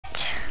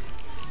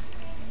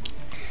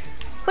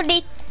We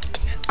need,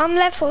 I'm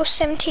level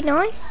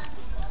 79.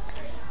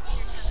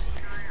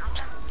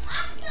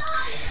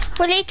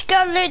 We need to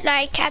go loot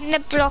like and the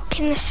block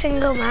in a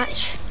single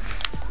match.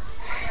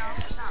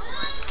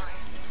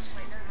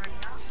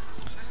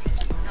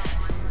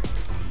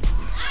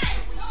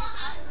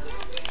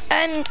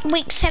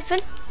 Week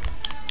 7.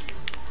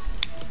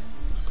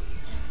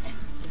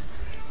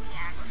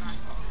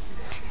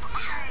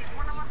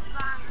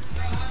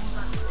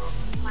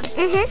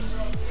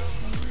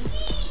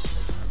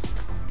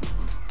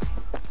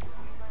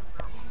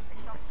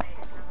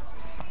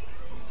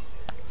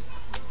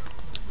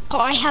 Oh,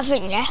 I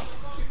haven't yet.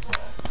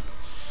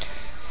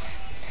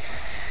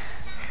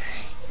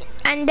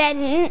 And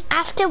then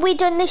after we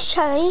done this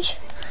challenge,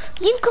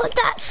 you've got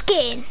that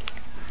skin.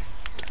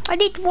 I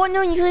did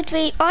 100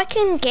 I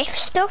can gift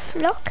stuff,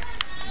 look.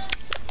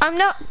 I'm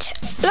not,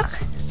 look.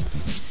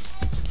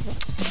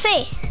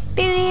 See,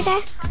 be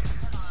there.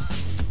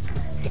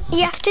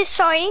 You have to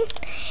sign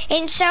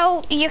in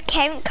so your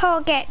account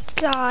can't get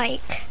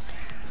like,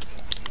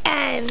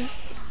 I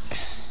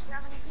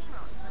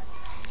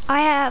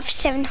have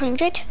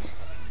 700.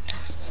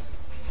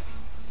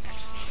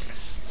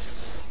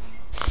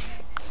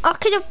 I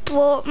could have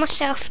brought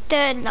myself the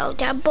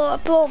loadout, but I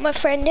brought my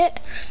friend it.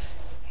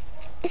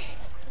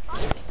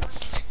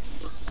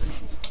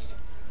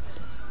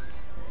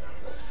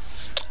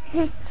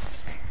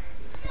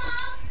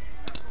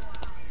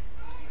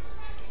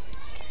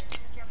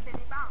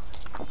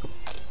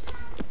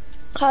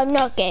 I'm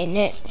not getting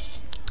it,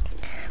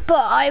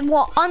 but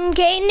I'm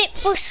getting it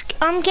for.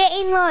 I'm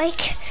getting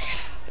like.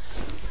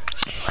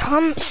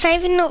 I'm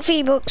saving up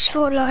V-Bucks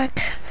for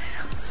like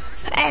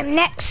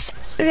next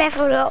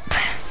level up,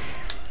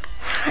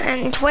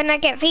 and when I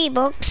get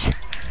V-Bucks,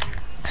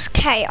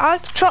 okay, I'll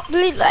drop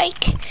loot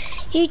like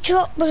you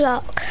drop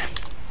block.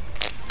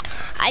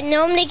 I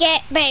normally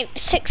get about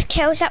 6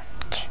 kills up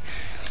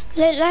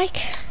loot like.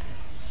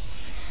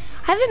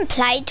 I haven't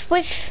played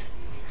with.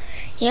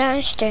 Yeah,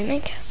 I'm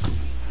streaming.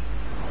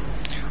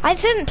 I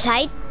haven't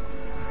played.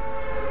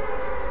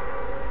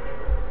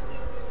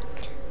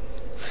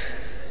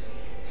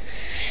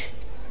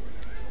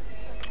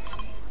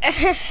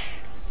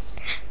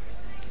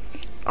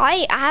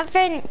 I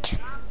haven't.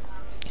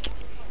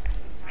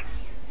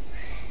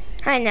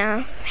 I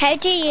know. How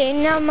do you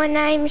know my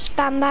name's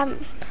Bam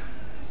Bam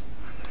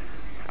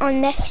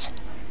on this?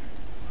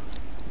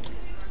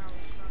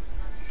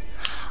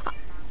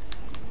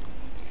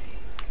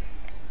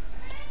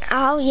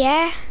 Oh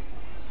yeah.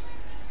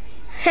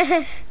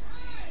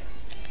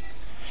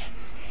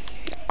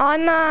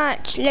 I'm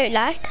at loot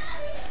like.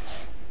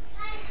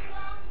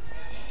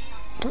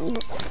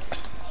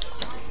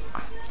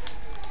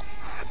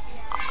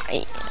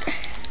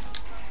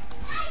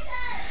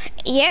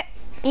 Yep,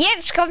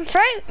 it's gone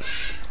through.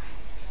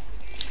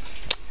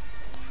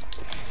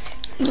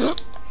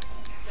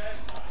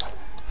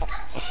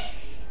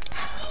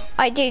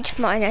 I did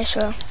mine as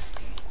well.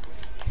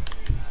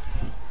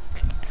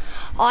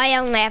 I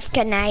only have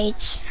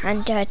grenades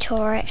and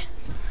turret.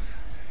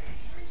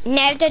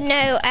 Now the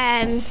new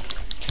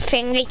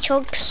thingy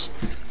chugs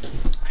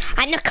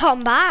and the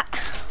combat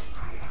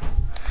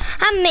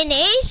and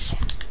minis.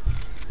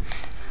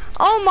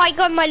 Oh my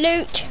god, my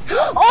loot.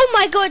 Oh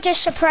my god, they're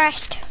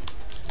suppressed.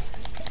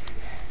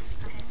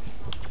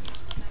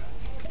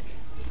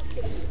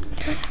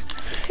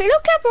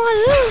 Look at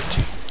my loot.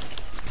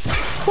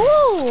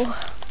 Ooh.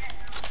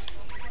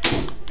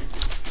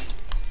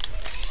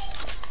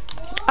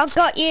 I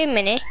got you a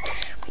minute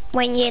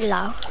when you're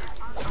low.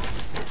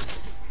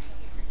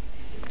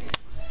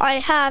 I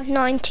have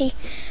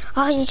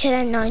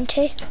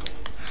 190.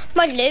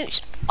 My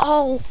loot's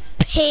OP.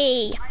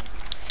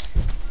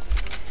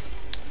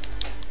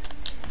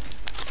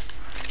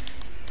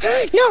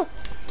 No!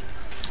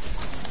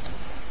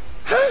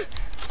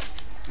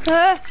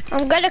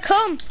 I'm gonna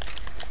come.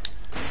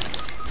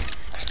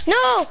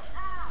 No!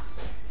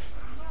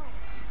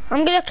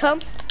 I'm gonna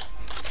come.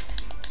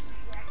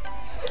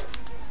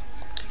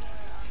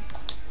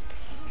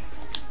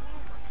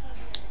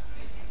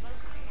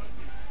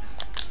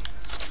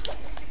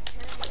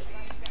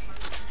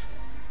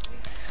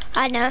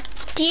 I know.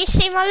 Do you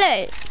see my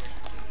loot?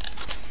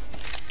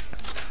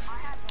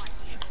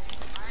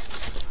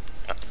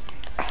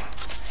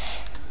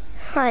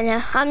 I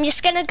know. I'm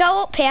just gonna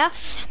go up here,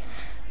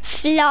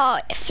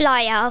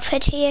 fly over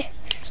to you.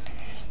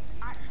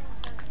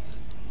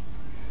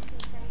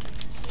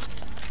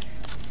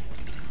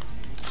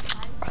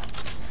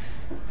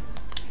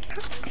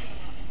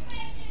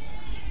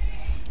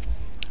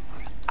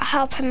 I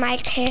hope I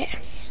make it.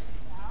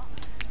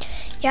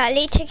 Yeah, I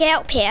need to get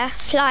up here,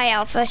 fly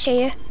over to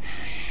you.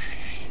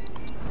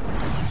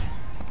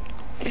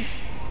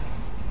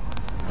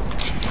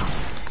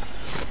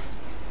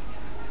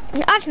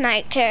 I've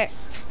made it.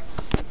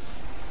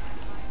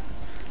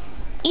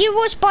 You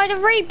was by the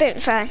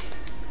reboot van.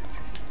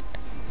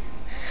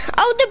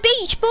 Oh, the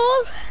beach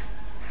ball.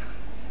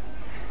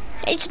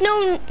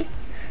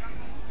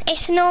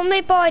 It's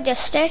normally by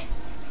Dusty.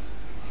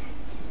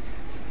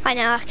 I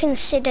know, I can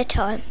see the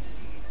time.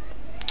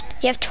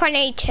 You have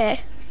 22.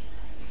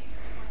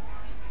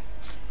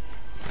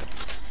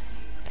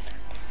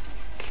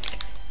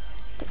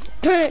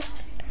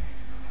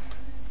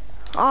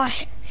 Oh,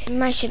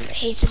 imagine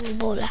he's in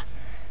the baller. No,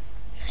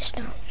 it's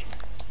not.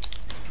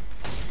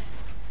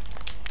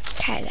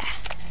 Okay, there.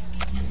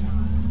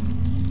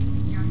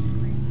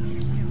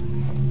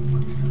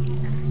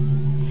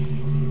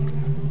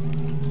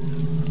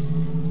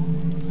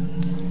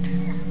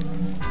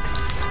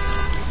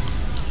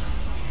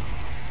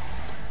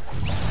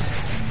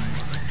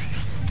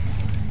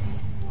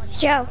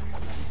 Joe.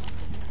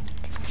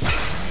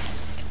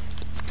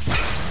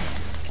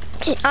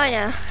 I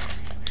know.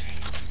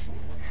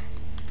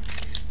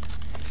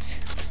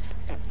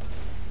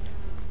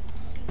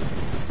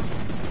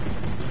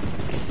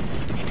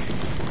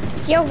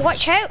 Yo,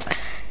 watch out.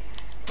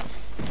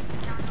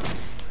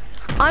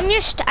 I'm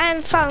just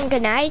throwing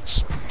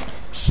grenades,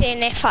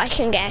 seeing if I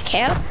can get a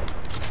kill.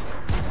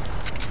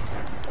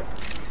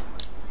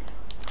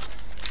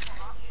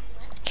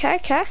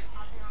 Okay.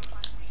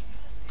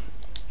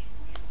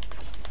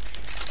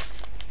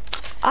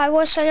 I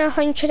was on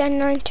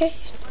 190.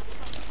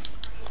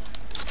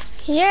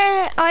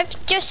 Yeah,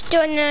 I've just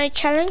done a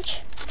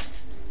challenge.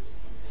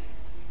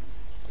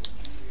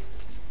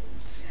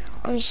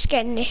 I'm just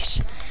getting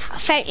this. I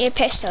found you a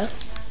pistol.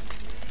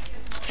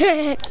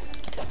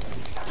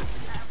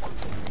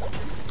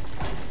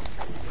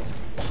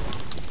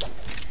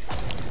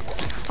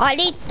 I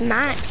need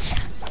mats.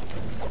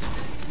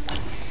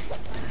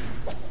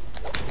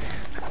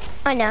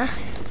 I know.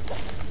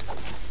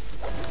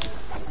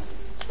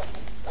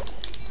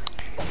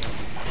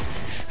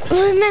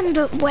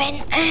 Remember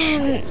when,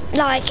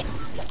 like,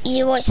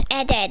 you was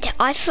Ed?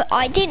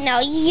 I didn't know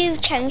you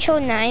changed your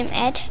name,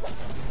 Ed.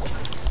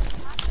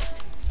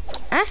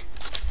 Huh?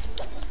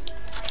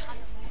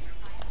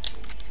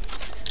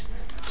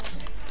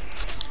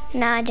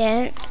 No, I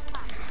didn't.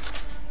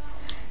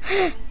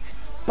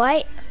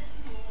 Wait.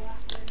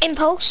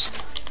 Impulse.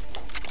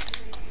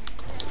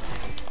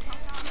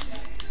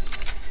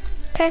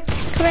 Okay,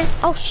 come in.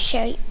 Oh,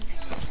 shoot.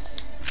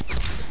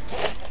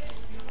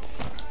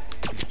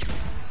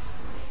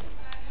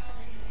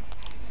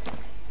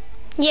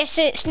 Yes,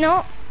 it's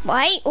not.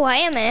 Wait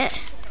a minute.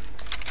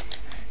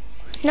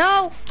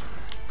 No.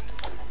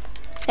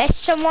 There's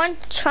someone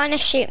trying to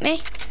shoot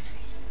me.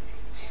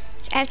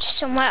 Out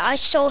somewhere. I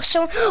saw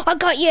someone. I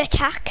got you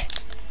attack.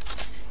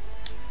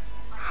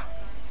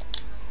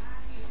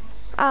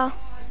 Oh.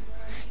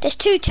 There's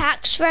 2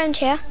 tacks around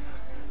here.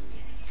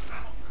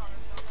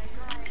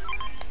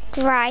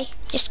 Grey.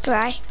 Just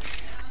grey.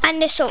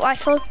 And assault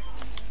rifle.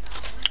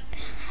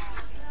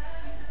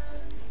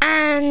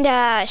 And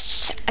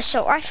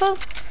assault rifle.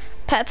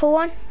 Purple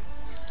one.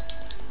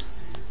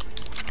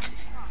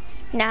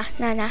 Nah.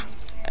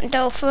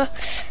 Go for a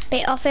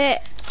bit of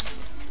it.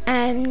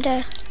 And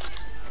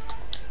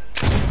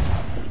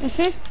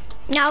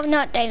no,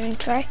 not the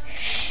inventory.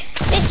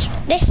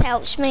 This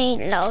helps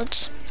me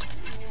loads.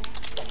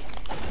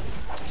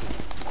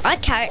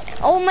 Okay,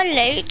 all my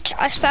loot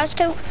I'm supposed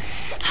to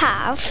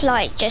have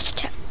like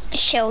just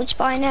shields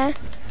by now.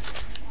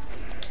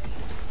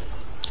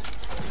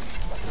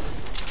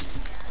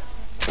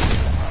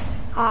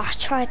 Oh, I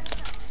tried.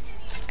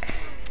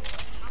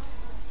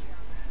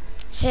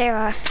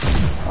 0.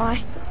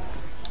 Why?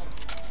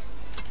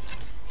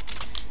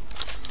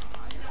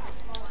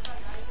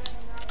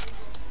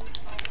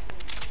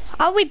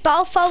 Are we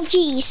both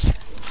OGs?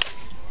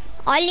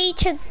 I need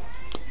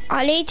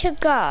to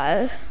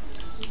go.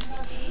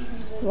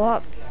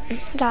 What?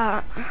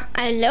 That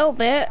a little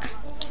bit.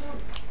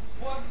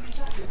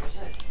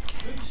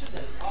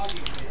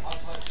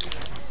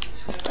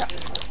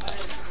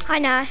 I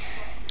know.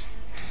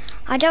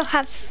 I don't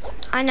have.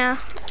 I know.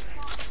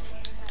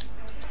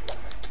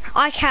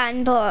 I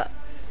can, but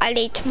I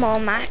need more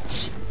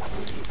mats.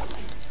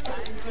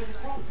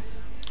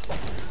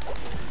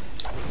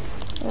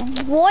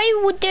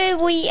 Why would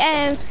we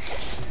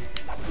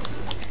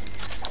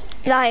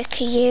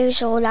like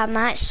use all our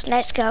mats?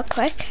 Let's go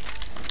quick.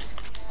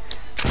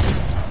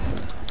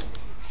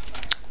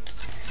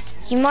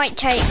 You might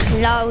take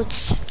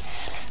loads,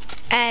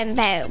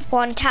 about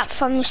 1 tap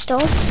from the store,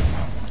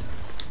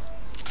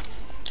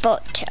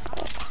 but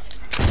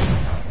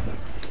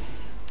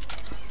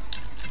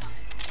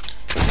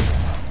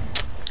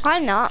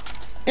I'm not.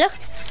 Look,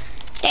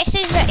 this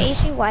is an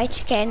easy way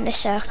to get in the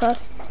circle.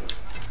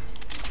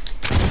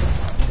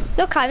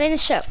 Look, I'm in a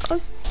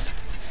circle.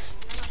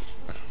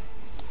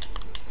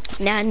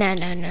 No.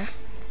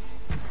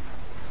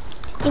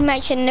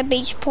 Imagine the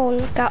beach ball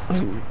got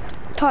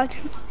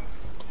pardon.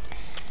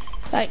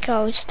 Like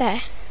goes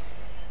there.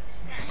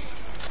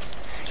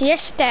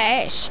 Yes,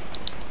 there is.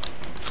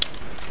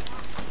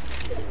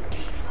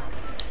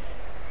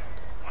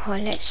 Oh,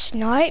 let's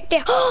snipe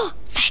there. Oh,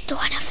 found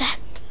one of them.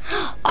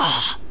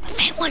 Oh, I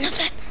found one of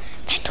them.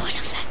 Found one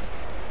of them.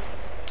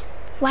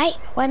 Wait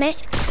a minute.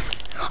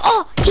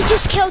 Oh, he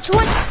just killed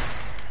one.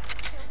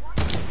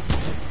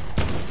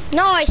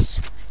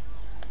 Nice.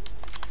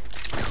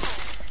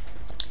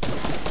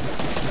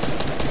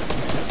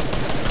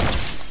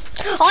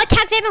 I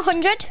tagged him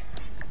 100.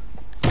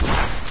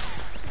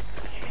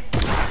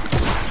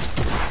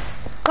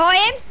 Got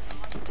him.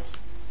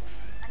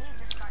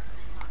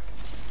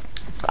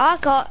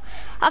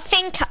 I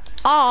think,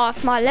 oh,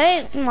 my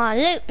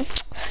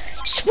loot,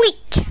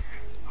 sweet.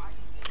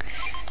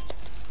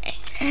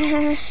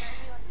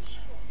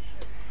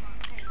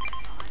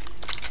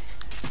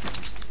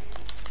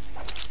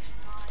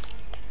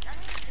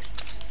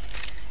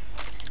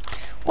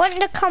 Want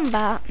the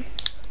combat?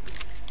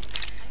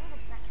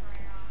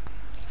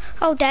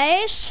 Oh,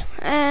 there's,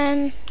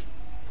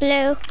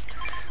 blue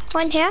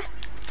one here.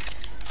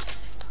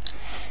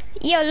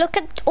 Yo, look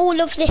at all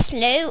of this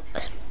loot.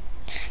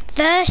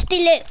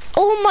 Thirsty loot.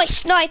 All my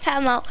sniper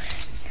ammo.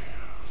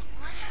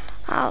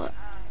 Oh,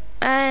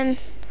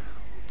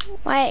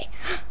 wait.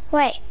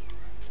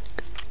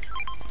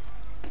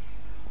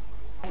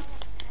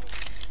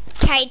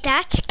 Take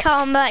that,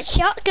 combat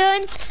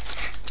shotgun.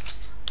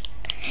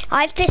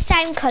 I have the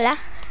same colour.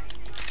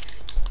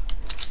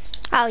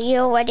 Oh, you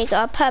already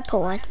got a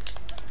purple one.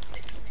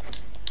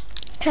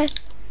 Okay.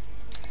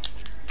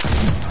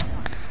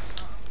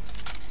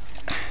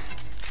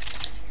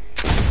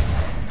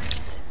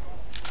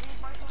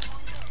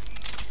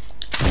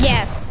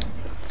 Yeah.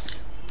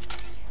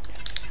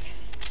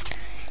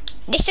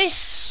 This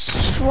is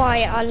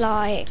why I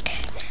like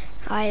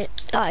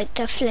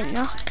the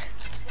flintlock.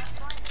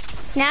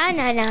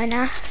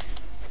 No.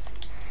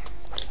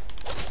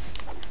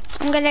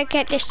 I'm gonna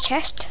get this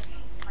chest.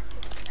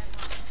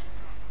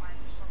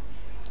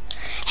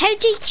 How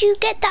did you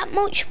get that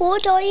much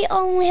wood? I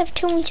only have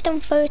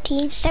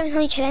 213,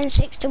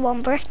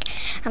 761 brick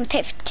and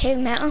 52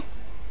 metal.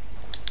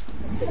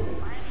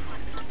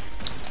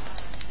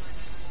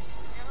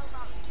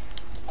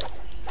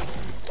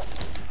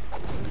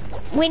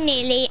 We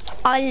nearly,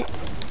 I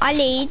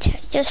lead,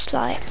 just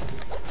like.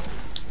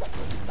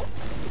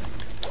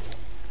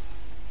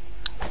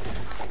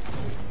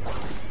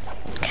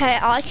 Okay,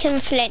 I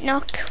can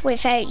flintlock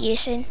without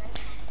using.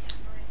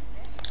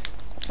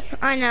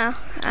 I know,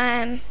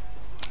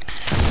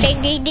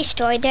 Thingy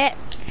destroyed it.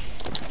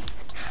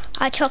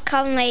 I took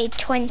only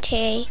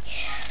 20,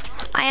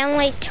 I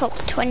only took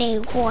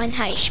 21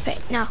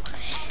 HP, no.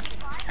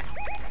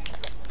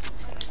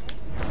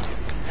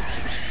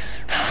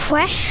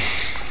 Where?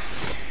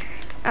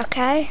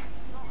 Okay.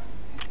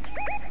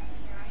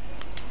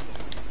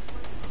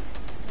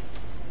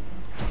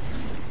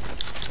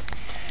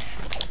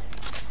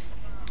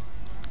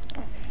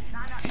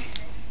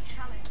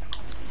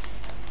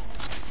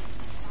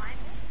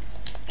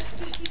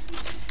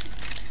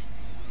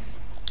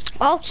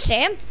 Oh,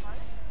 Sam.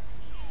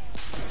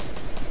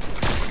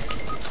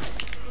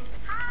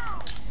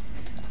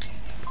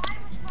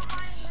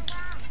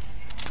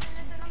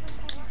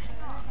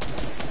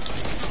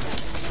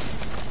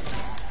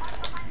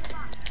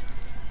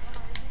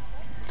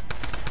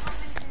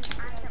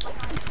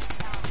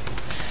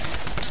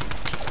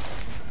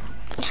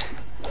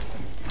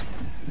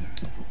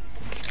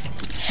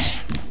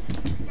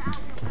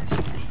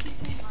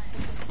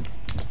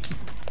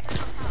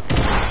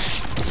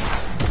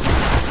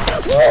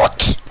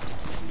 What?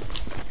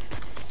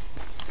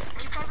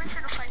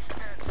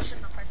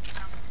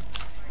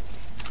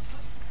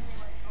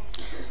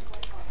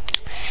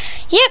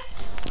 Yep,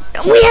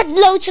 we had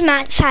loads of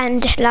mats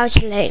and loads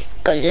of loot.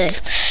 Good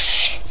loot.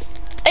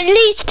 At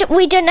least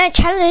we done a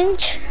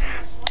challenge.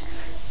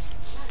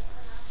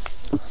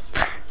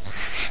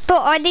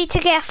 But I need to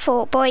get a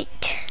fort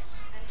bite.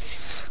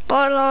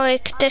 But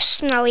like the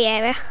snowy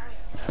area.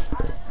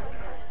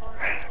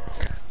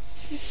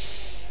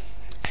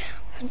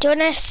 Do you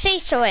wanna see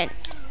something?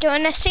 Do you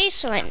wanna see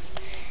something?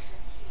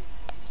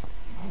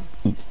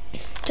 Do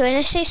you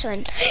wanna see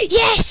something?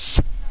 Yes!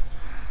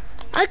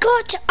 I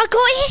got it! I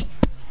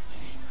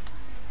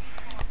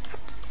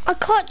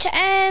got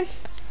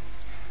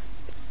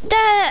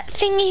the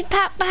thingy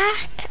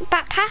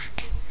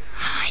backpack.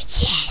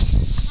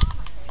 Yes!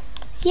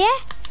 Yeah?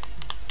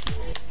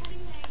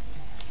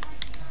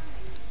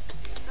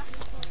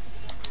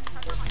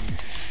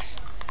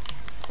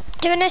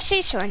 Do you wanna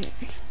see something?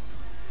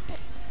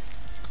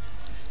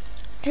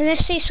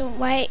 Let's see some.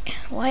 Wait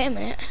a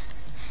minute.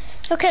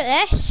 Look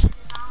at this.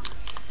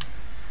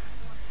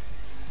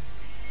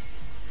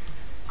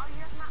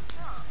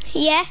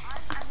 Yeah.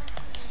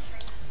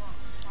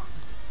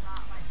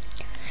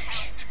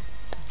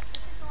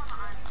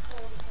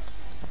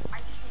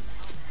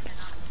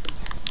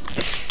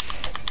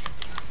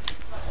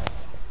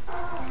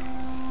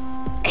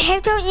 How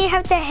don't you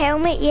have the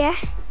helmet? Yeah.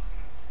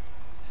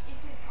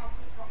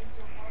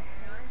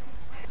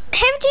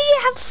 How do you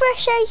have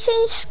fresh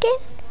Asian skin?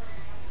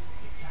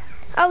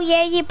 Oh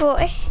yeah, you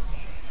bought it.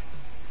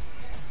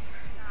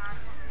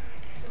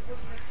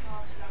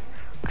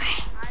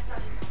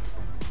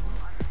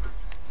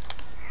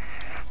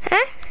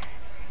 Huh?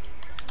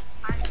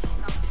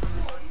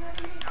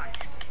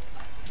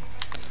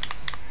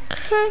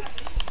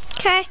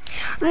 Okay,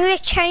 I'm gonna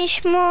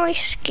change my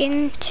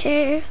skin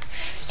to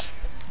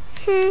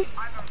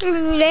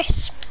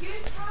this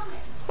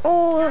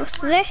or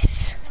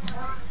this.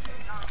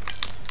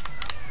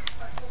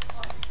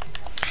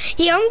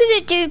 Yeah, I'm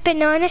gonna do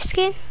banana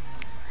skin.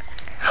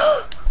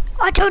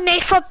 I don't know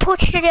if I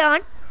put it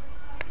on.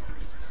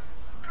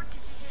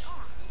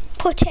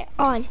 put it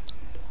on.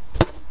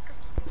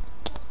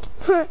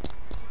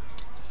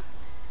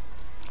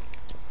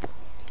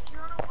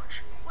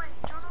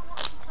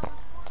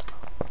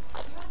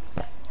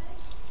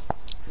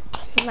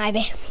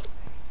 Maybe.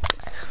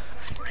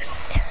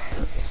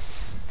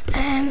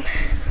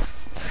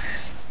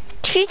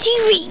 Did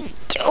you read?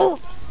 Oh,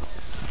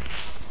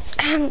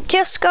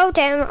 just go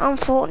down on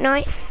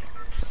Fortnite.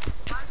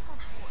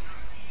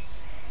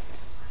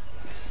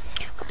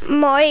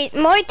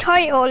 My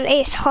title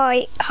is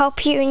Hi.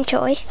 Hope you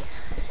enjoy.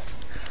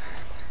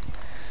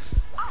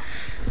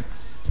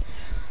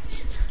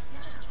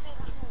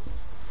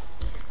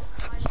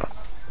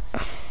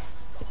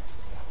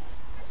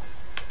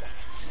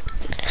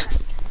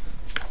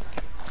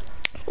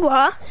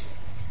 What?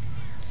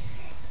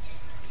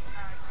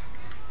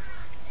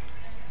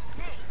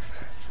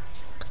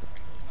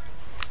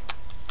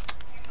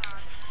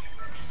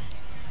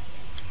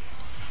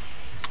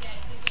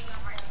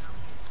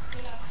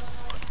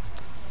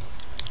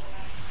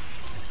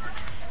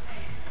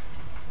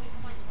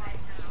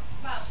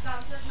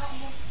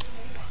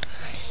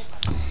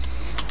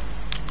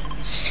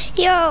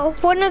 Yo,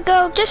 wanna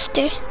go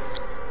Dusty?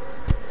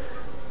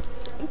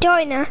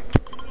 Dinah.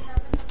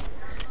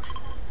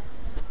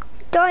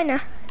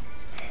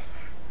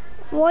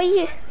 Why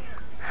you?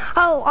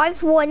 Oh,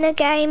 I've won a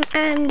game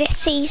this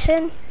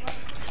season.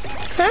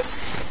 Huh?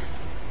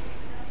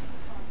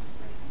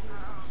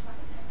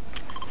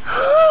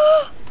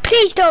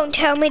 Please don't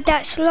tell me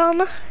that's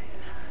llama.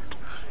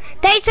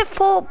 There's a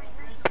 4.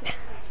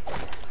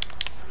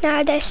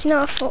 No, there's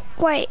not a 4.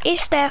 Wait,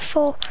 is there a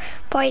 4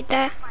 right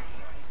there?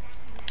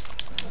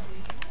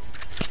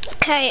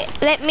 Okay,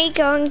 let me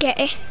go and get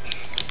it.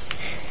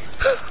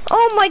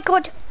 Oh my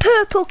god,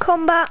 purple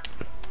combat.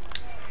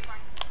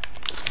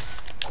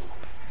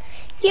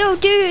 Yo,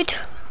 dude.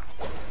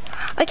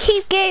 I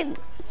keep getting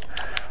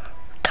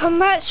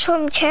combats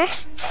from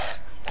chests.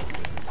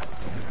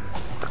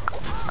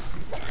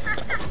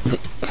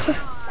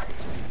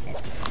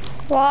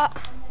 What?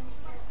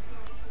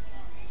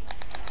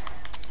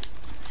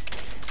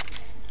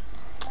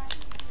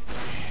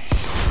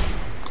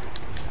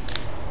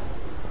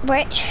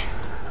 Which?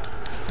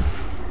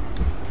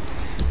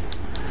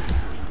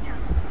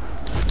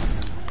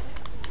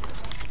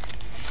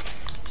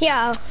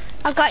 Yo,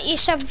 I got you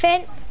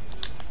something.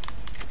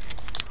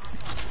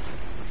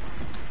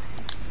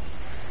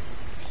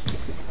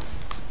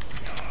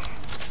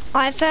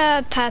 I've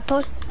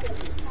purple.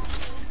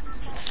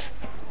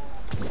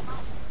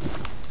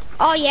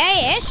 Oh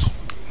yeah, it is.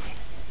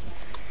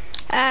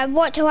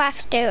 What do I have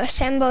to do?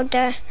 Assemble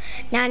the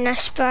nano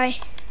spray.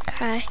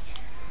 Okay.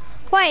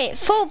 Wait,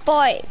 full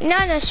boy,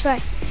 nano spray.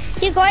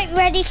 You got it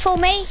ready for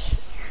me?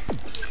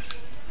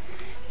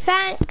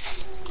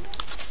 Thanks.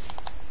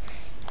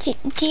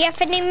 Do you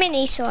have any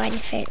minis or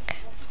anything?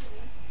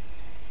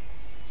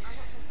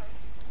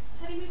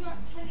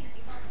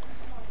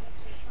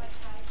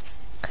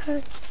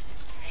 Okay.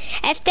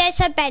 If there's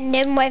a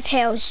bending with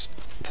hills,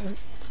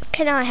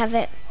 can I have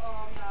it?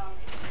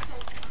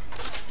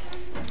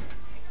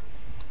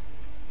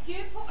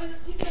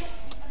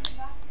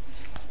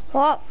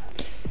 What?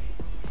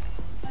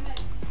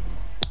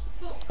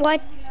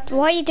 What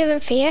are you doing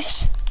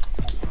fierce?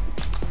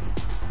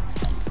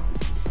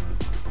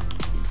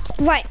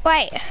 Wait.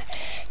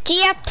 Do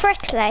you have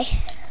prickly?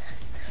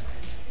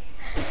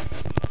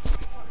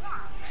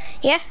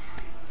 Yeah?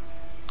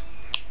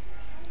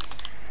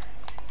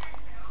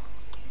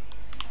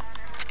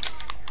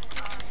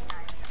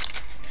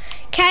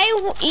 Okay,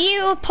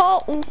 you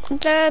report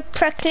the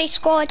prickly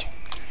squad.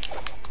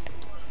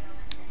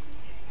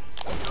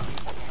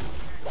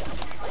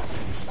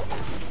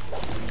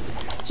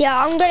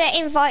 Yeah, I'm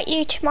gonna invite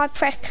you to my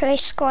prickly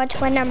squad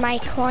when I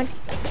make one.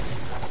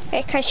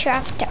 Because you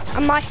have to.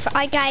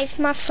 I gave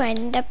my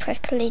friend a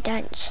prickly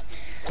dance.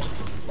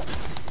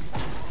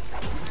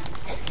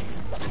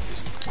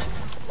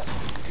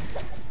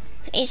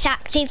 It's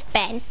active,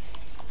 Ben.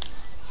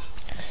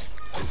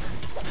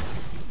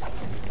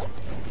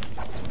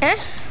 Huh?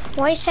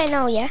 Why you say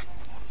no, yeah?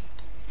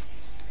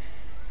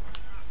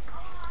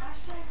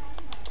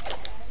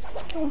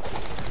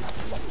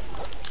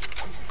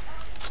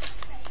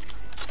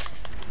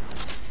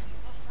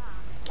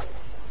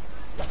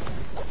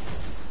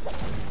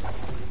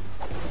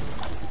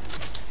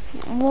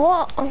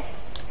 What?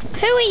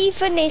 Who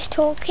even is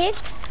talking?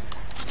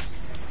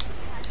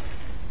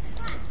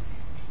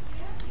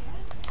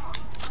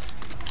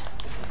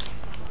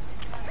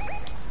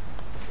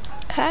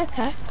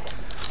 Okay.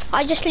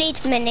 I just lead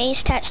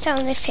minis, that's the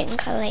only thing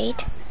I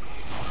lead.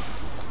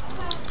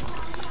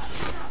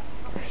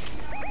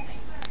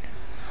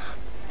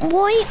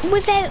 Why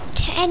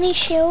without any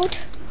shield?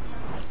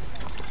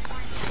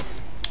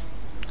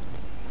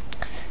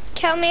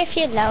 Tell me if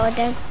you lower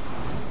them.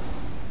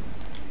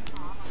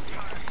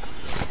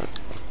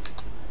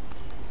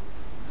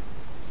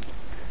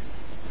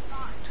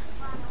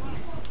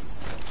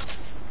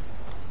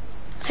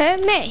 Who,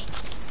 me?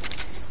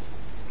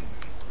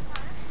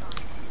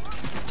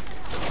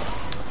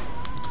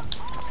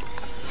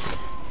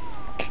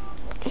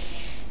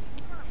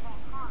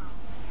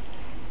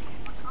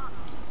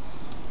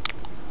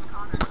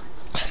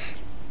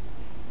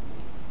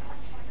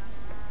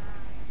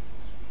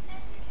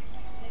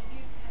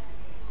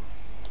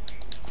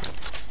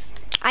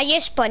 I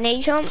just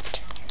bunny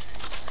jumped.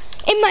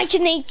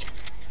 Imagine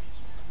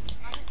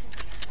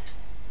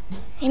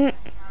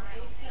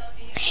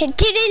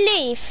did he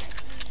leave?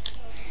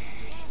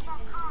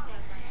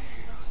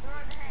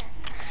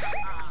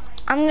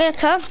 I'm gonna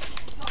come.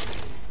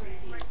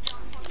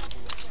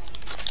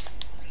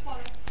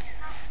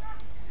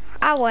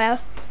 I will.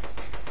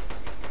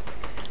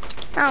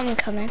 I'm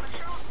coming.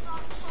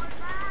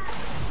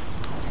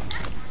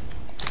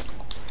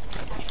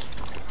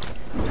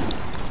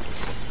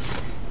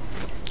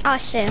 I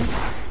see him.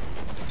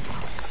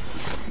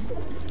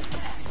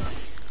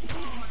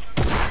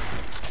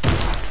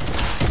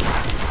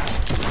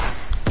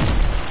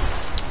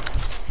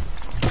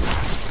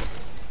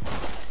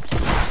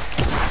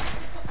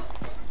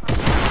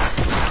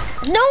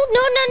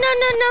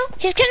 No.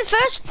 He's getting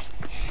first.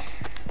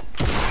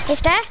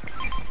 He's there.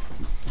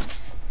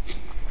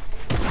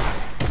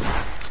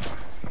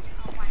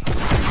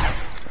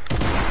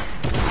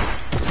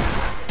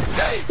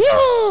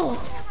 No!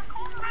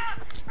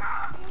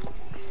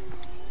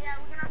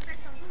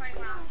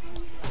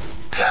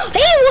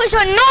 He was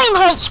on 9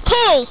 HP.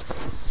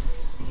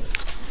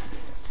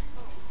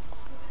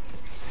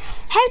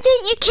 How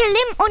did you kill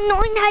him on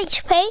 9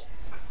 HP?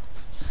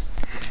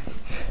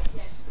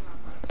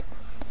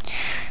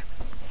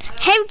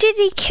 How did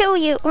he kill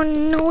you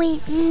on 9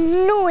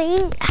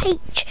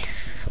 HP?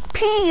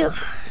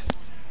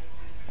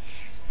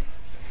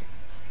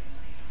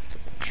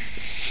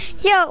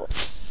 Yo,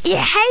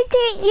 yeah, how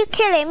did you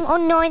kill him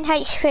on 9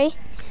 HP?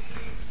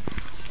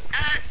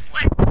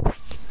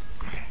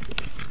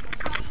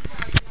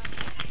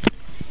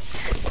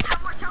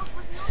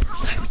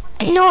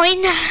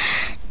 9.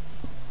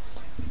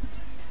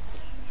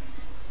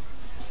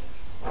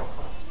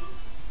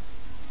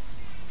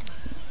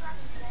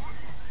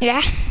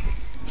 Yeah.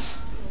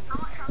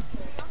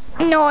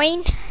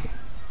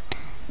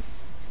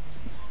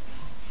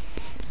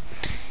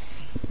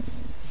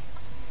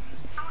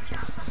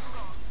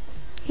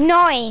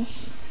 9.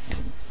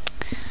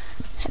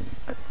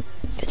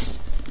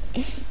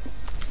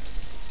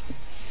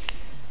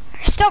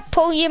 Stop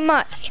pulling your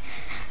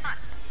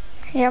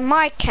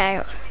mic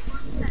out.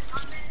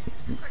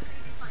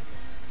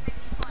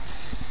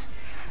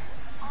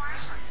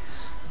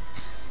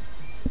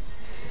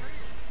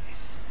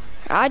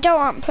 I don't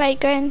want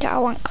playground, I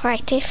want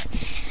creative.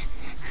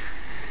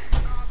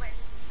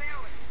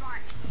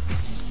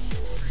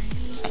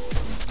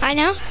 I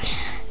know,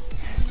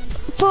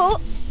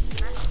 but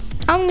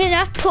I'm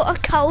gonna put a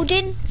code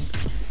in.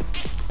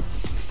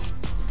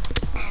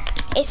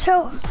 It's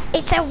a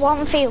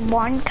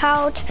 1v1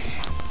 code.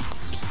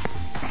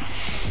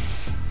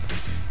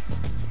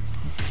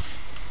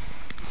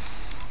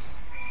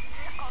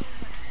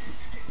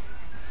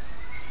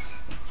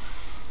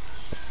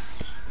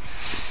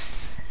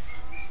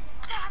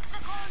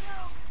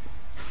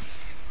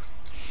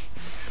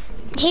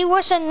 He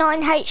was on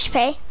 9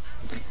 HP.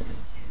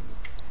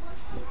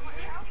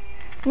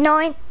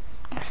 9.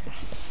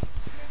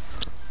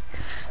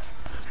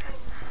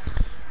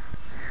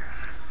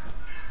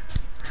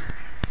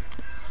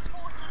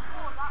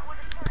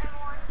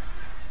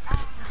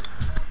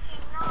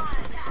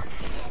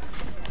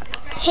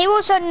 He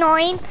was on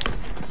 9.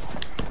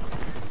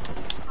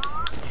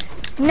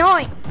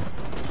 9.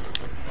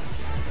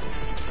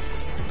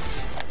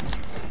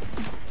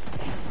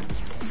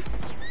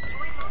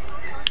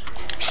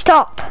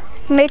 Stop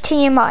muting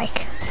your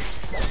mic.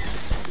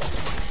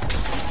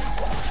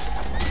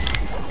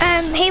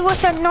 He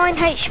was on 9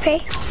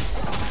 HP.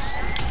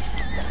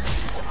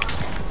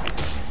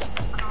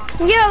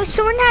 Yo,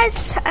 someone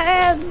has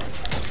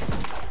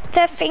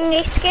the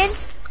thingy skin.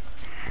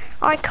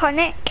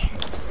 Iconic.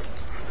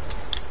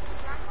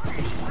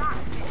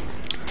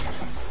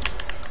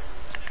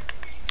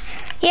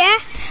 Yeah?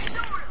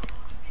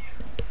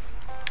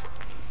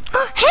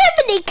 How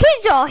many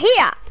kids are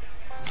here?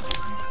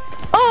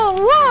 Oh,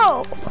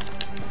 whoa!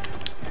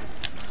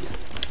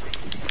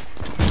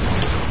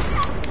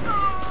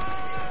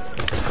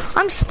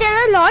 I'm still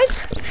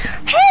alive.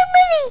 How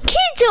many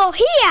kids are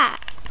here?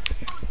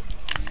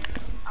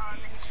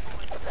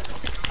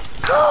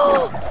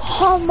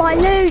 Oh, my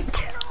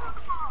loot.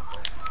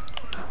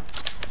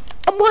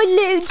 Oh, my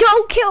loot.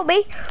 Don't kill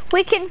me.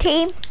 We can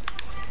team.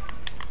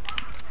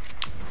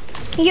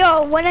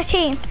 Yo, we're a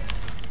team.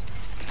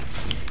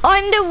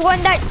 I'm the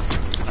one that...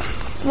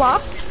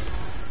 What?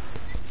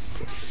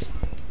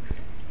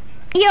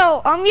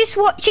 Yo, I'm just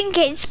watching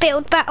kids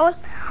build battle.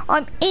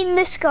 I'm in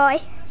the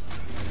sky.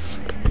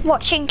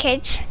 Watching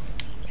kids.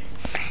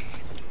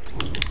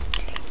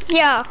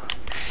 Yeah.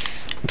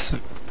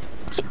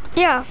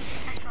 Yeah.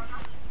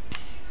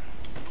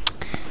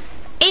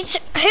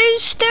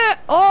 Who's the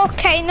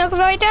Arcana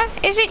Rider?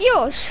 Is it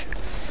yours?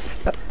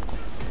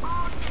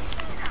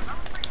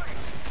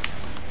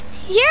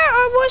 Yeah,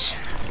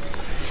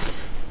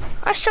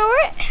 I saw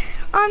it.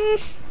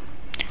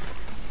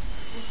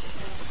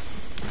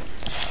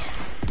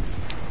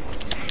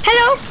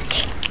 Hello?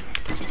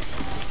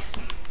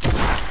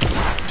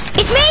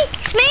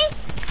 It's me.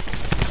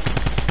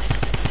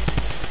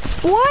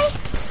 Why?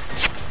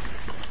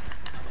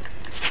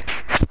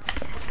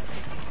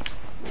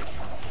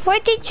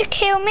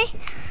 kill me.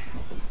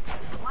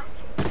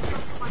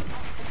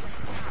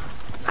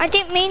 I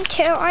didn't mean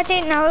to. I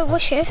didn't know it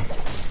was you.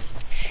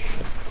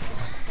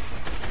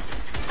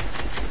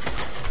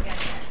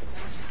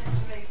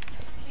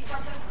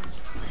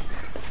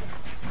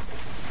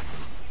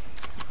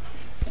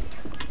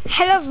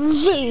 Hello,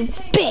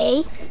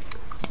 Ruby.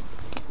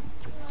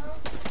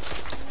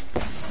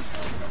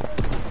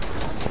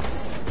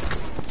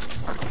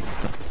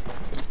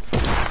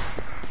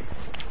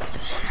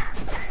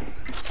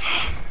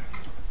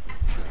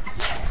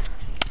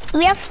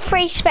 We have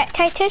 3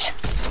 spectators.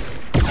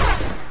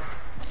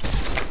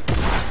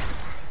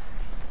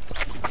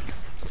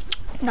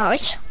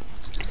 Nice.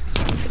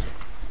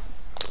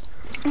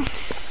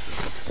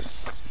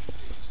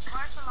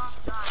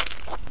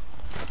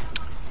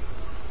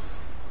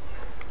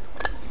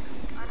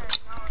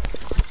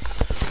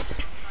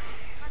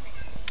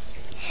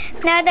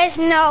 Now there's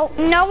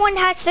no one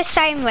has the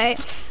same route.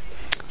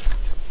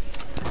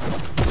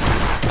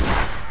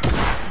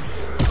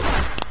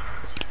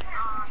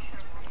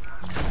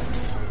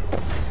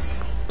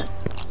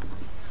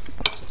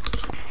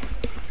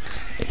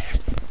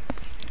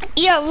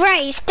 Yo,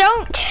 Raze,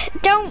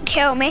 don't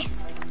kill me.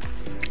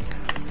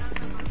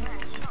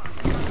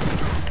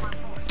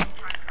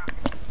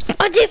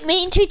 I didn't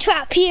mean to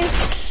trap you.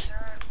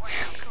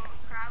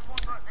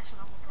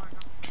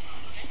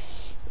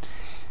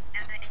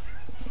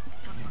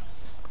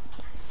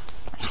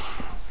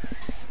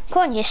 Go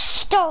on, you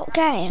stop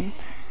game.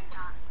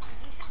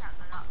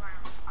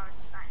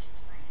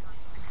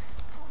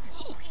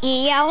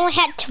 Yeah, I only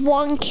had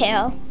 1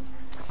 kill.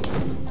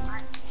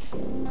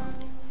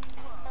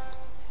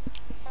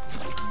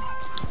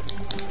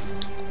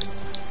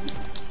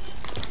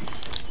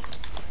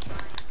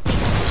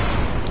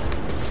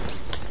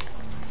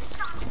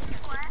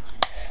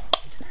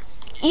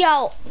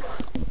 Yo,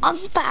 I'm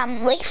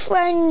family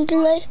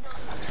friendly.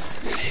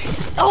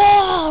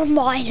 Oh,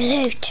 my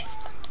loot.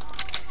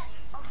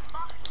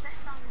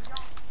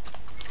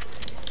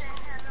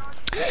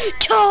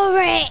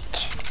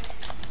 Turret!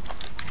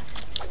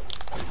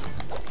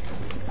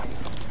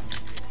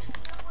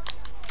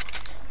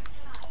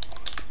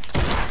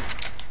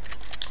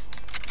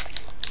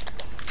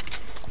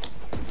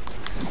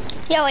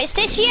 Yo, is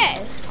this you?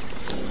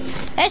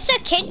 There's a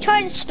kid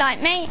trying to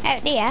snipe me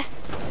out the air.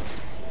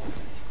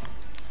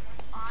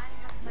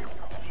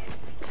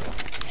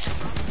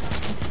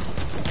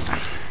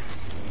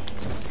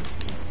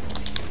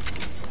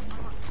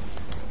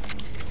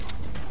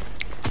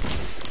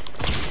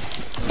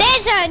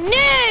 There's a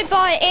noob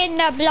in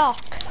the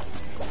block.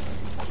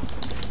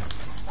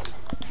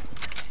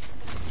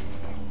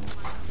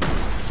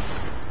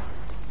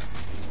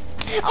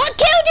 I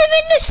killed him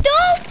in the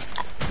stall.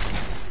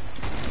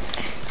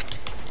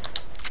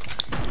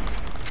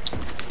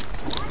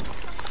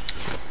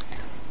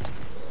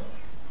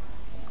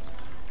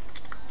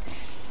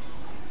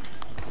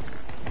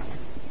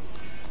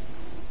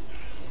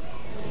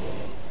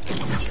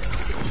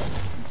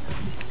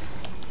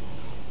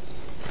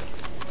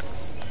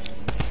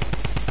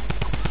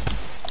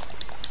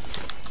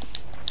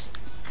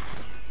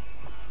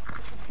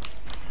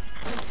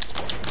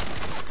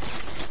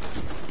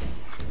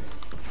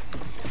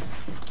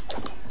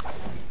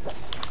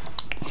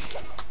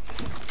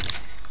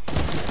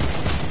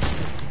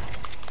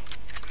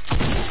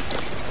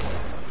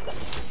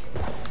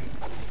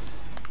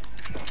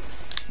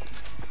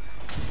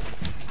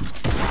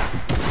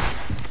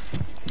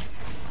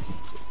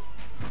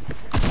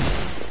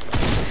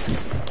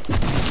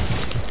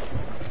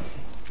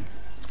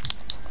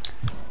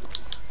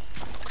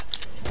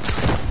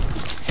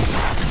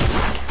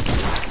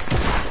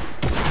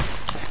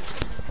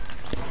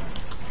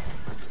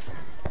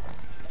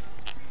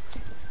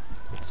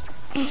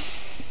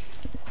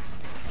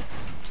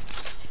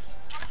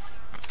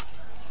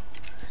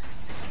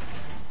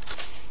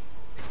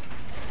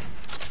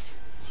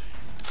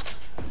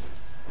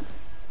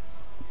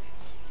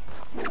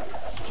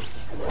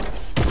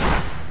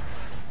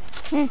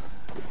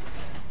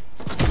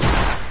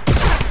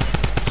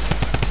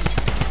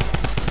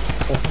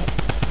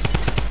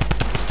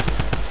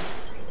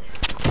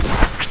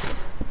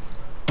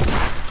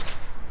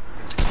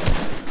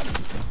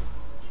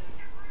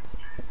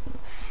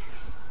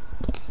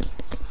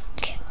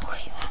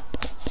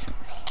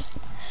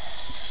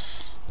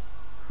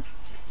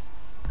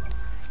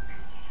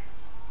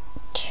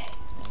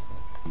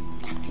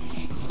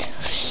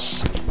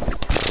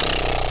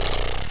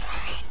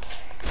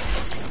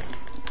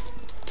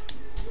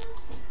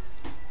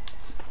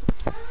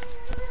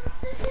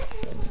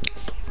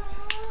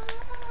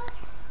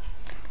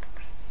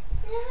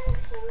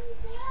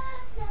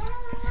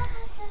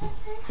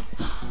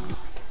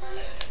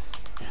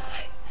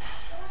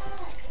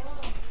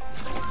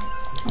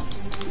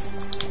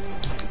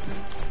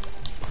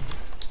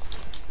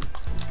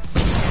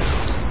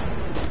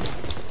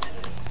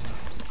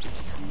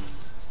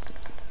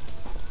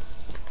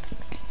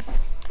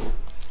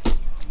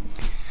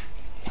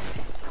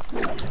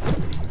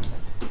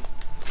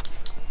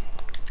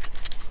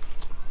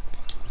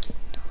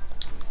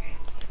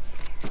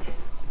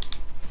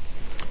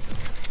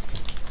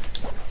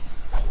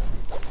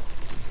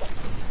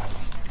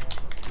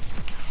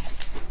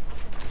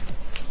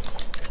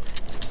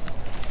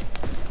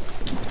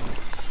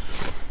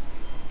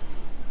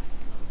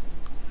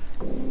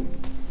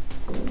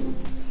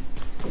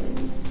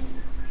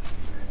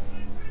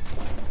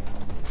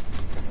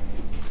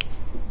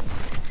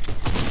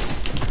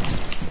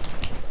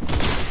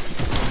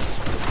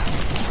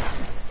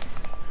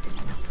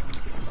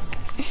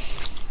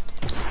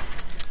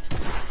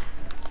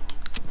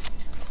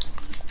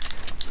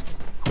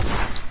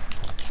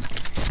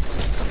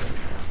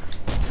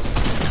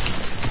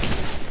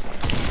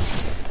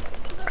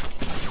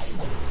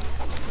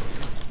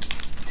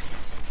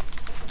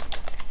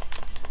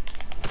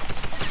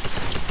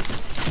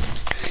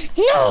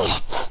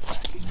 Well.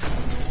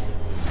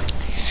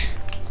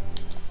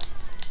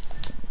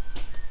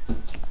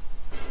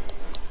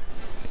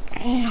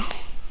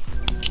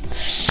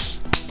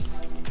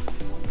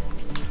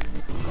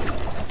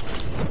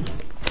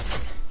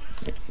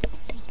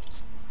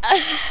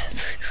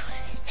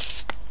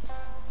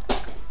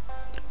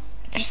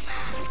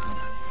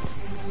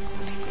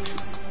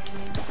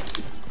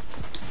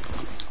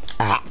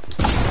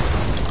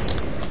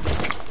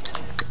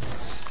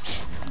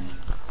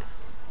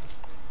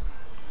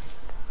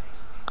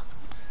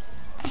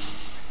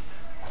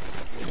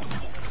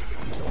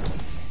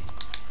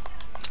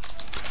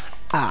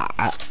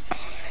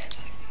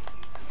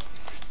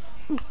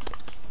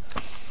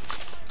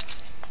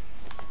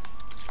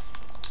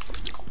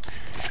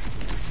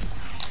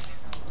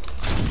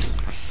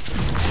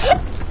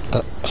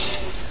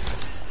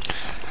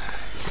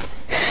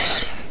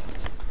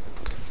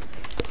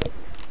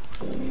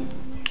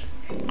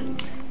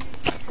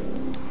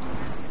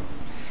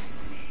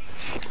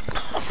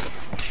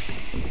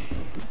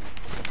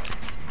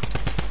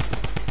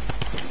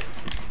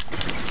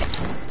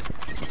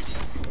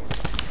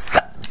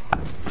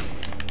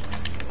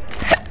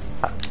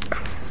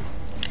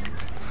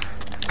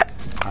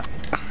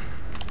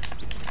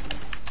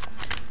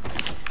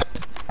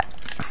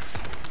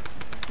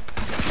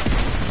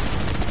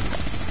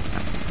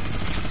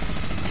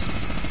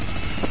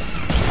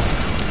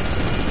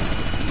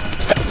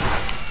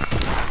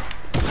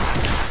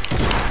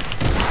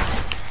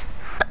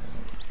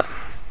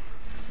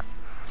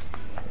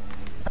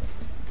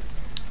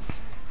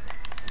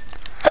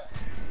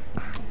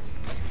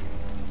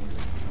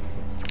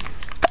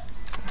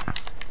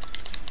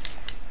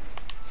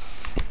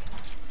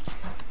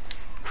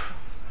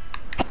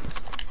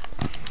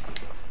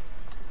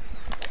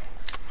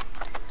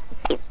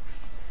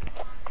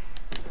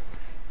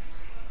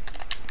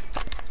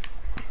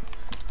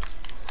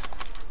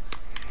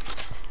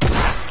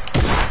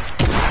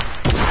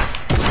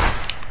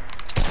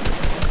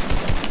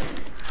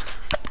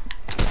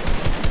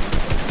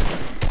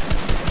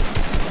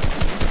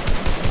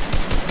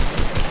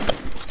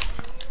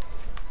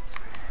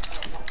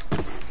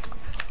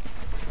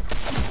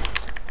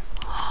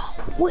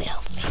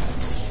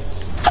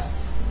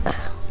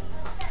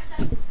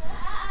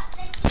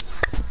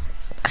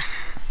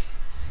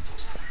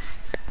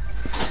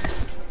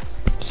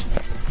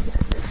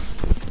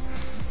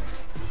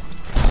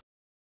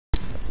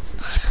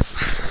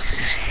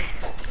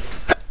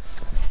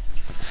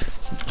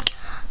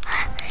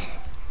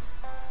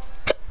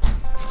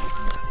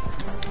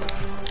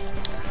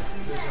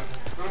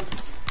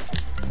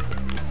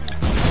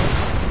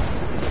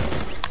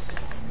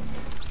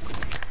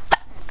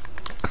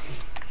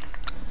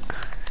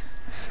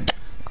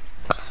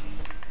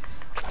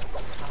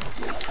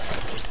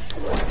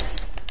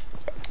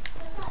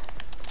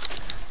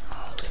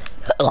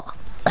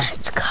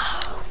 Let's go.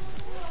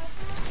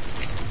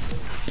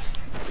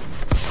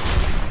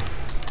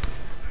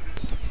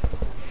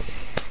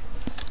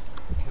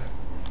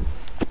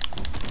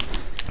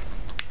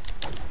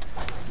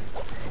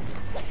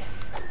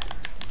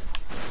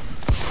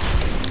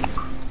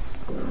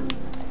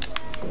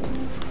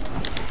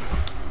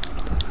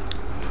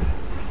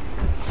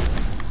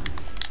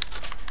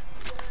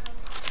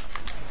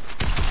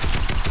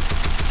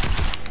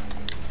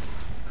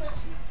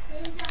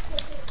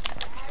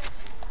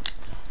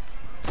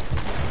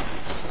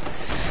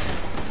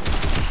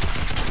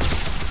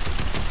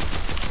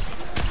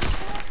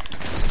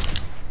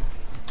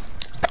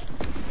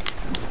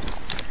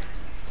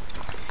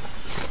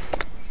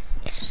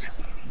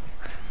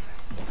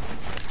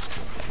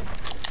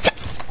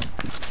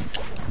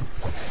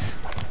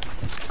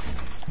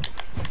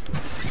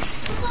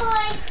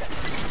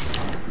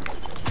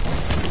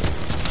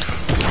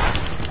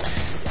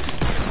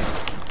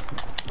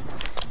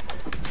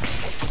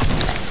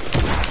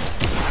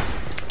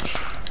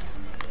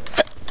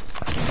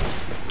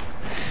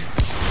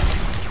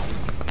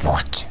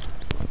 What?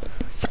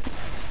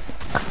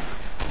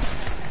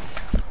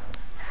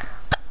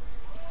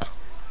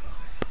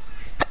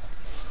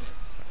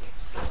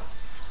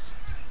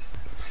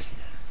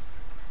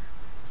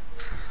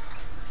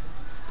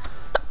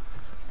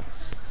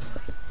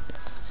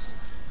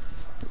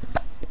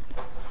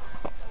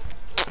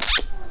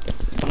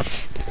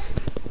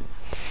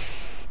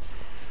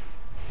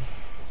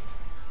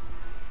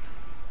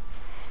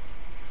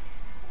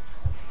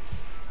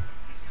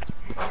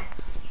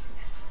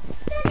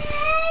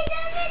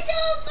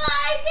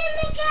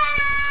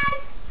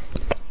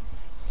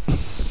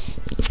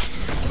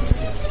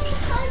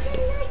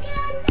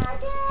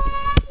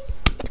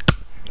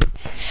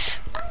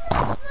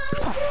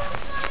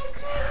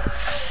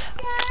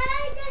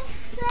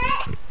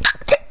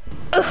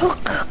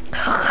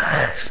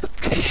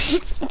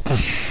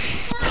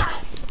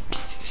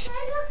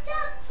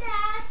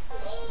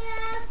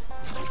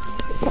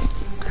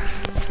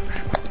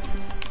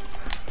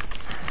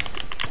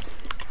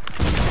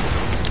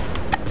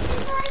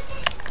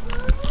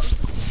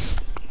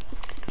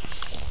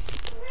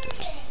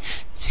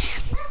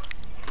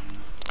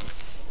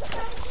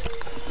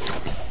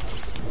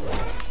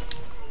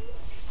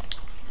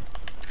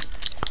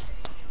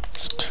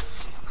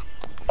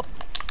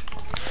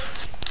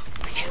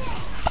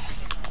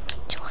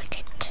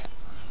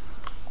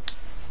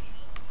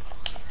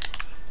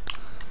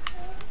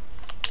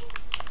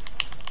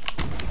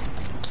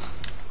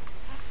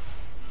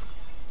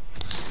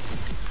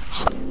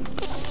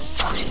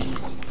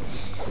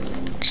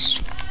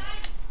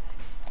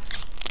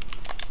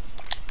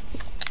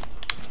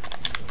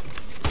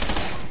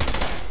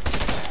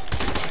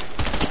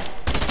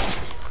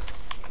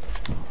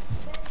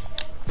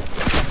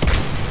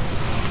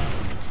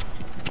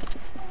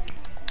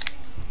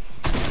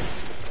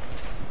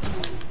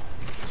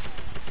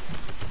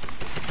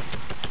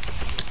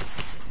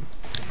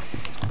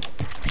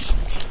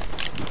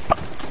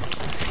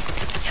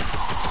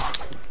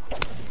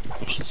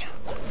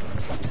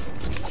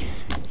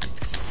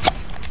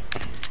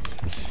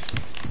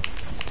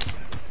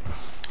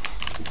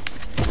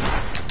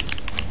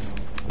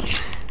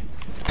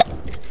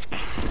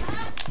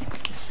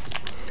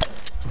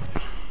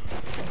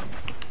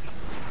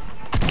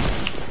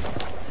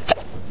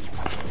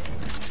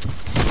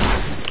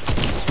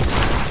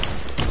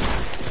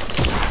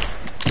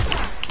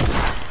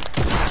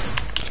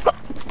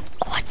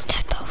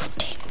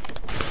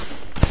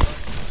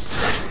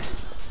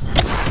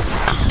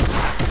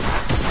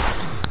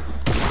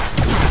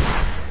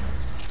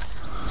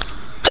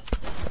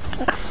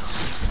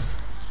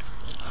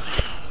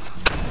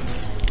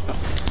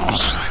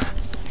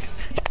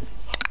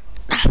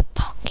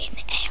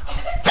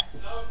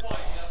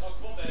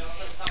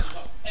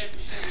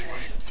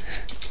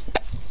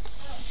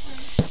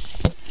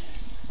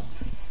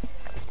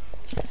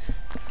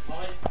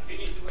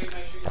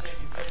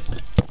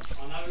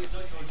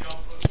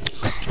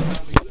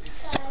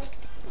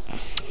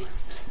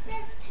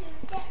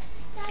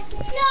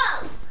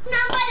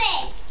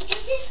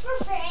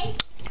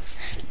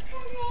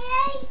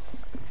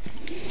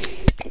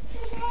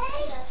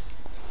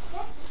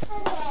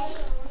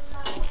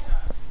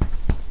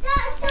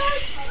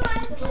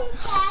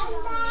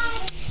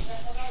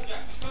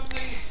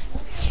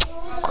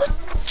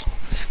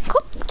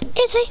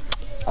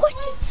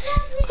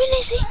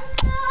 is he?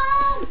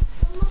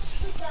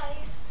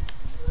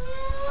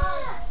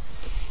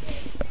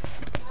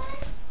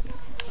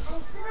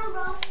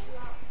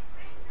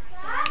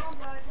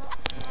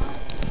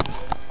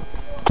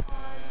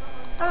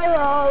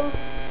 Hello.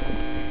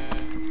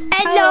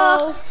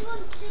 Hello.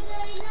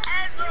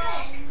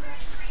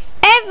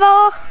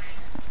 Evo.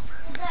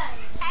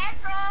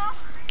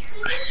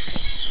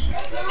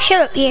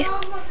 Shut up, you.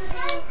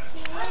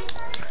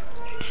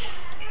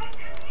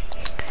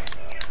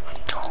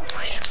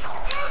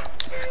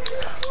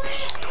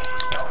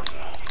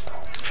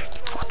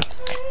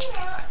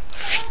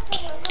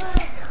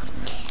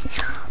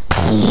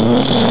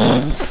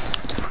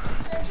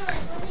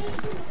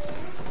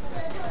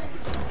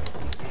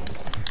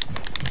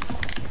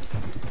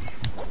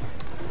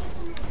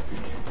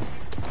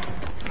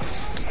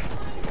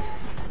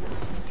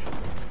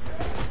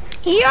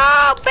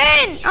 Yo,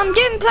 Ben! I'm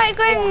doing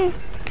playground.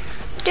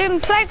 Doing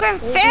playground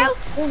Phil.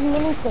 Who's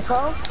Mini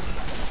Tickle?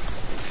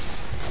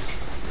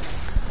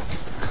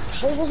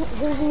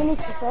 Who's Mini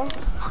Tickle?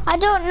 I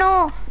don't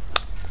know.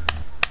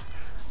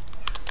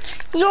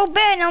 Yo,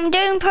 Ben, I'm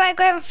doing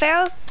playground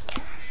Phil.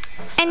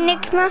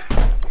 Enigma.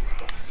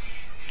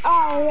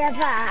 Oh, yeah,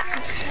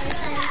 that.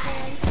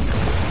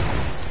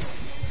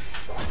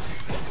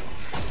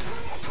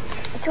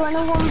 Do you want a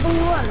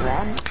 1v1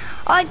 then?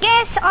 I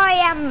guess I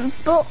am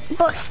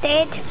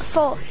busted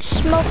for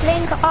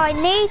smuggling. I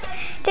need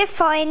to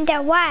find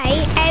a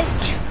way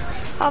out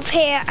of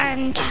here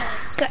and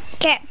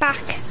get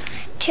back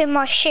to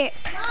my ship.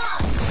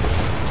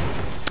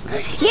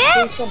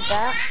 Yeah? Who said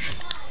that?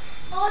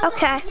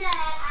 Okay.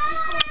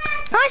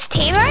 Nice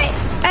tea, right?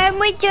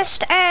 We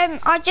just,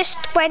 I just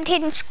went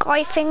in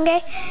Sky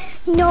Thingy.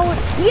 No,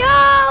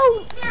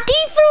 yo!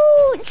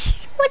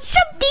 Defaults! What's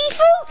up,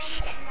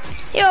 Defaults?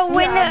 Yo,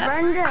 winner.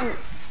 Yeah, Brendan.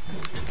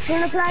 Do you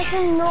want to play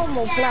some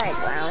normal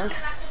playground?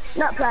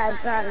 Not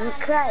playground,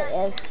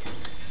 creative.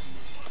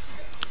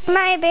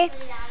 Maybe.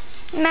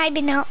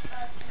 Maybe not.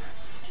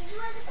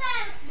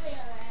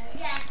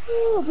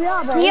 Ooh,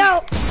 yeah, baby.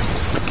 Yo!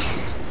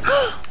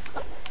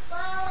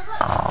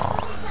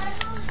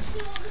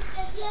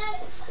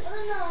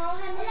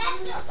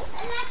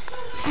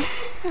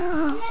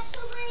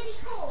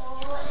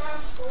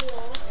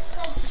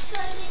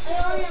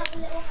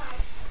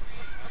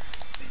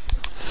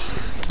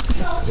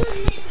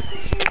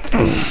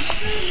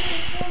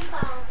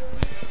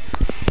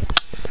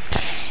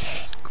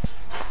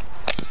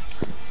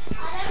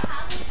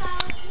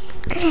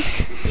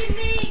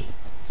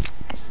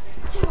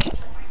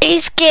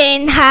 It's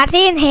getting hot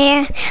in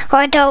here.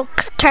 Why don't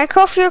take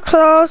off your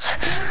clothes?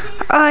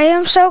 I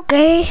am so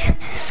gay.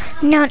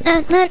 No,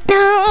 no, no,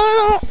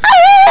 no.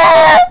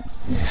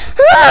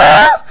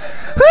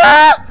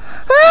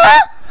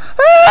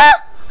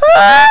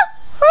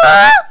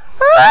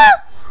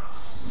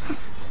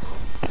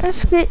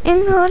 It's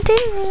getting hot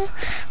in here.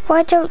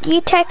 Why don't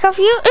you take off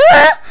your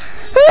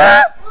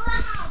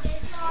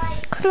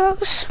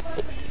clothes?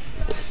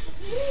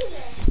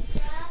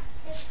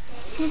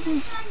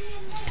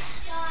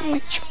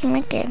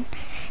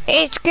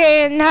 It's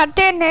getting hot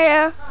in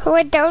here.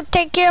 Why don't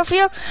take off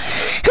your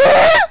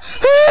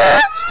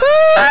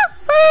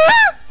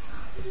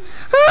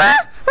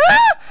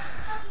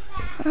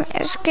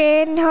It's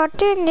getting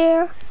hot in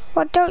here.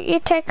 Why don't you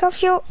take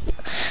off your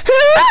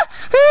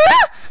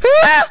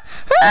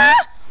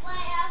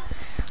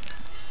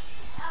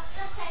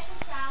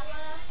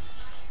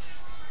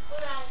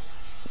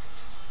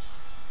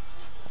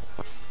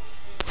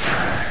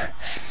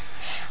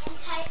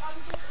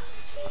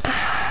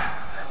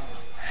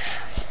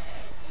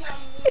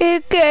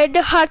It's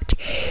getting hot.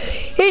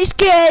 It's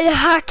getting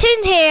hot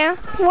in here.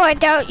 Why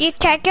don't you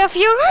take off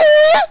your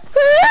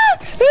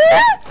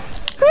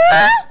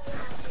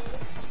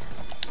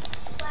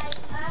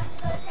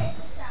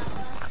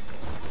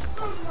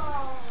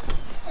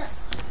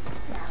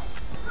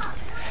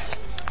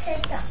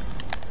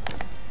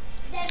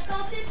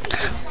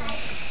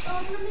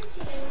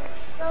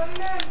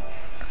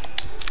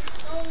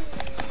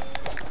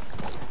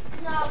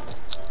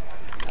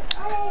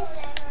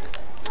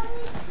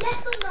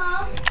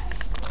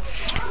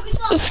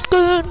It's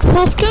getting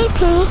hot in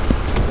here.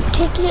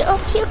 Take it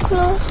off your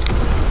clothes.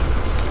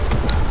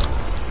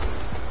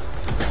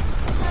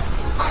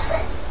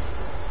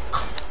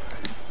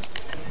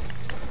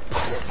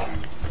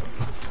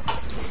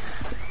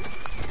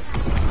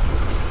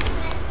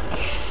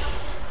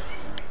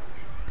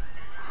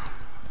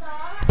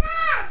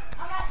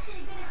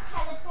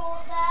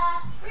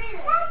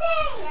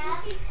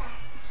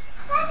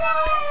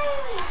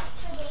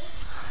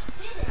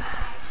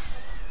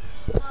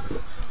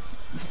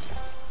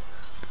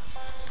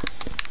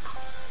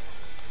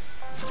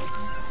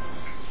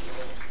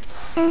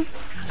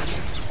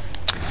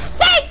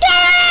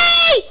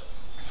 Victory!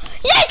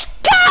 Let's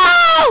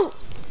go!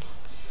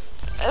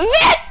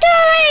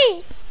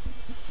 Victory!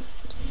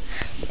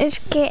 It's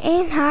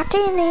getting hot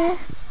in here.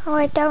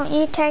 Why don't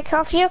you take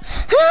off your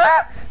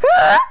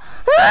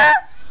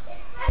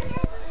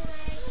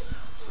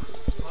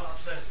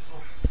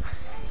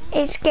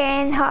It's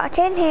getting hot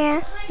in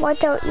here. Why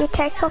don't you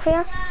take off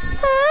your...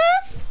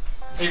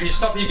 If you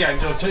stop your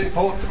games, or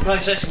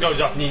PlayStation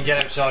goes off and you can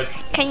get outside.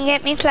 Can you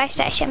get me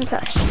PlayStation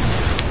Plus?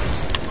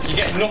 You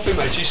get nothing,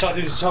 mate, so you start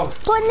doing the talk.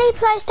 Do I need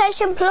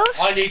PlayStation Plus?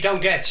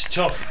 Don't get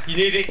tough. You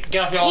need it,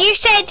 get off your You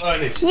said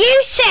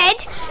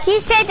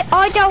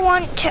I don't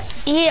want to,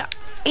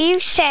 you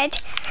said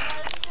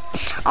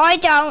I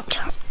don't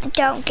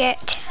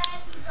get.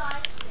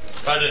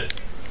 Brandon,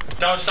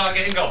 don't start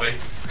getting gobby,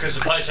 because the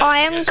PlayStation... I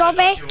am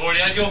gobby? You've already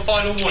had your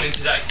final warning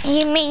today.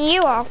 You mean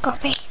you are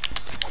gobby?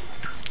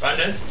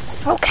 Brandon?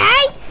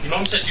 Okay. Your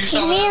mum said you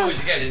start that noise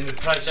again and the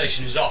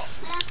PlayStation is off.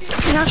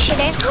 No, she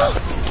didn't.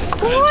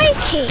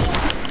 Crikey!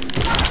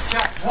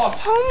 Jack, what?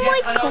 Oh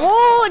my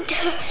god!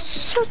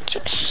 Such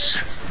a...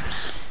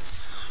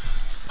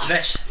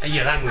 Less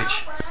your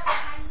language.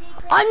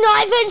 I'm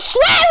not even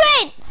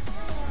swearing!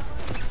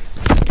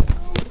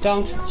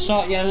 Don't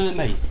start yelling at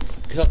me,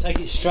 because I'll take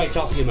it straight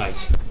off you,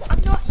 mate. I'm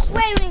not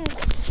swearing.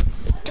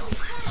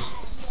 Dumbass.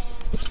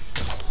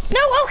 No,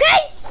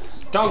 okay?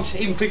 Don't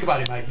even think about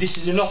it, mate. This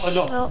is enough.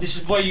 Well, this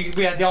is where we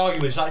had the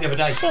arguments like the other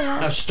day.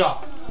 Now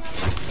stop.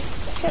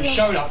 You're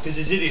showing up because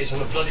there's idiots on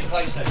the bloody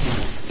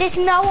PlayStation. There's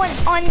no one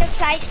on the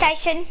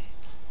PlayStation.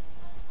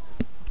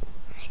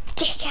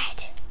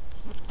 Dickhead.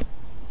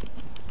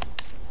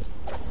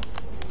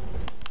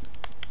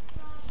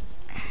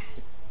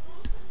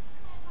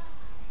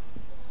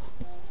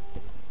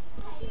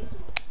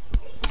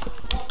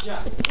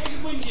 Jack, what are you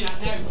winking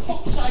at now? For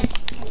fuck's sake.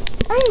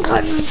 I'm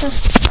going to...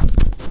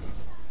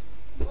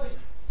 Wait,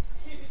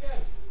 keep it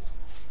down.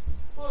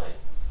 Wait.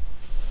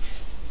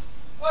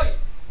 Wait.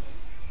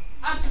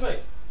 Answer me.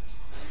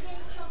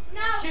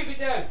 No, Keep it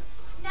down.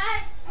 no,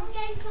 I'm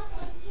getting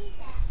chocolate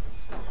pizza.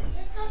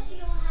 Let's go to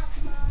your house,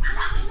 Mum.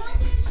 I'm not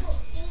doing chocolate.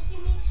 Just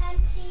give me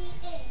 10p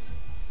each.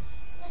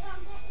 Look,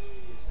 I'm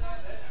getting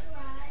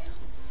right.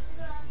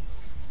 Look.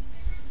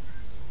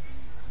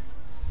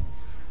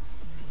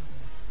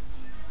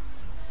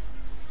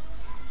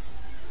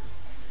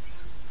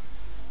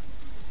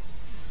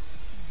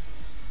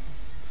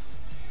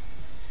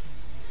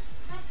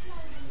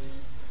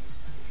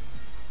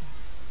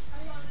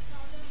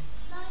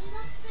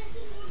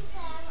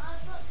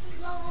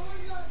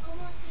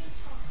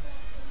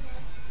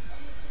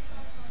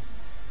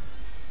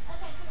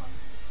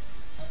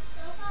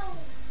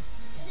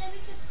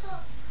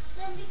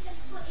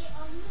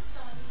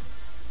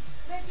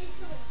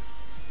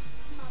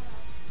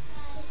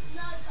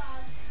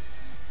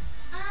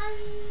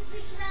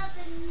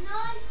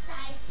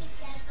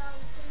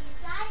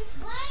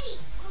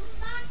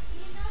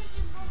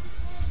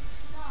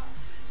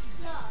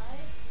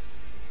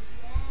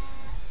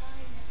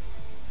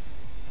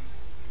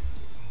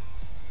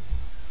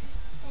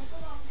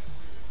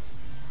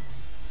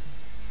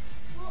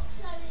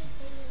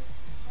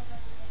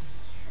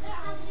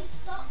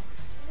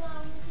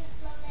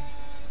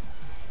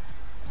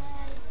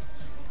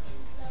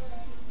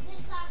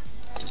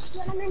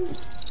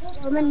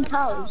 I'm in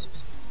town.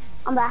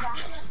 I'm back.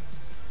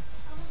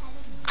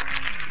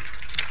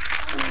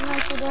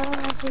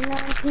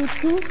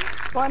 $192,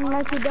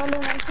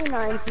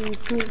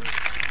 $192.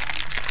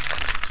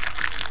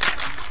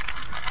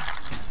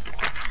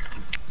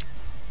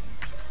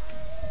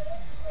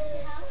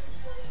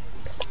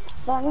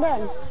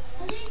 Brandon.